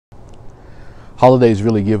holidays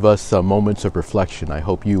really give us moments of reflection. I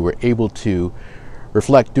hope you were able to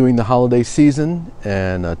reflect during the holiday season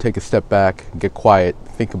and take a step back, get quiet,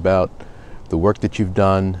 think about the work that you've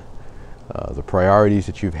done, the priorities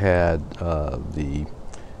that you've had, the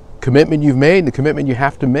commitment you've made, and the commitment you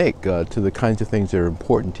have to make to the kinds of things that are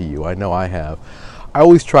important to you. I know I have. I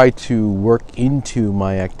always try to work into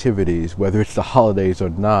my activities, whether it's the holidays or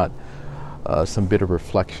not, some bit of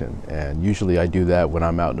reflection. And usually I do that when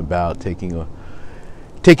I'm out and about, taking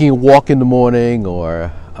a walk in the morning,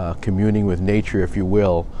 or communing with nature, if you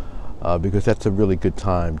will, because that's a really good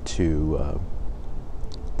time to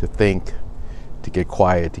think, to get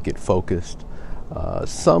quiet, to get focused.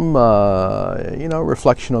 Some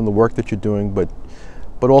reflection on the work that you're doing,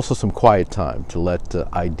 but also some quiet time to let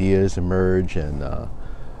ideas emerge, and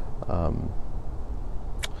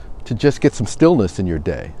to just get some stillness in your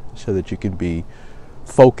day so that you can be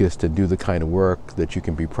focused and do the kind of work that you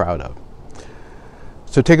can be proud of.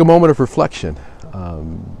 So take a moment of reflection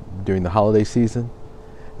during the holiday season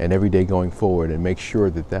and every day going forward, and make sure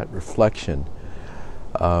that reflection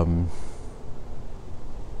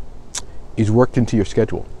is worked into your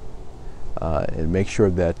schedule, and make sure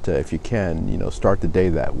that if you can, start the day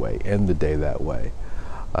that way, end the day that way,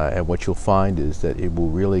 and what you'll find is that it will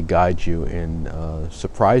really guide you in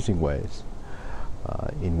surprising ways,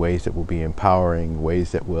 in ways that will be empowering,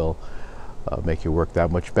 ways that will make your work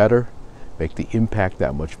that much better, make the impact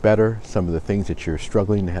that much better. Some of the things that you're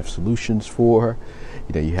struggling to have solutions for,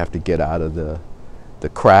 you have to get out of the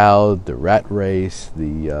crowd, the rat race,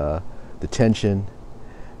 the tension,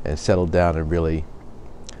 and settle down and really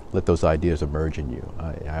let those ideas emerge in you.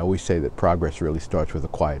 I always say that progress really starts with a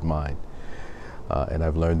quiet mind, and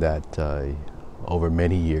I've learned that over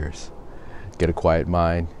many years. Get a quiet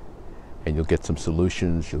mind and you'll get some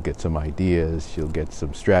solutions, you'll get some ideas, you'll get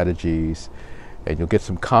some strategies, and you'll get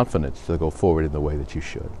some confidence to go forward in the way that you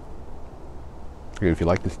should. If you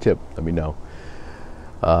like this tip, let me know.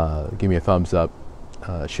 Give me a thumbs up,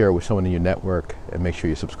 share it with someone in your network, and make sure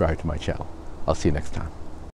you subscribe to my channel. I'll see you next time.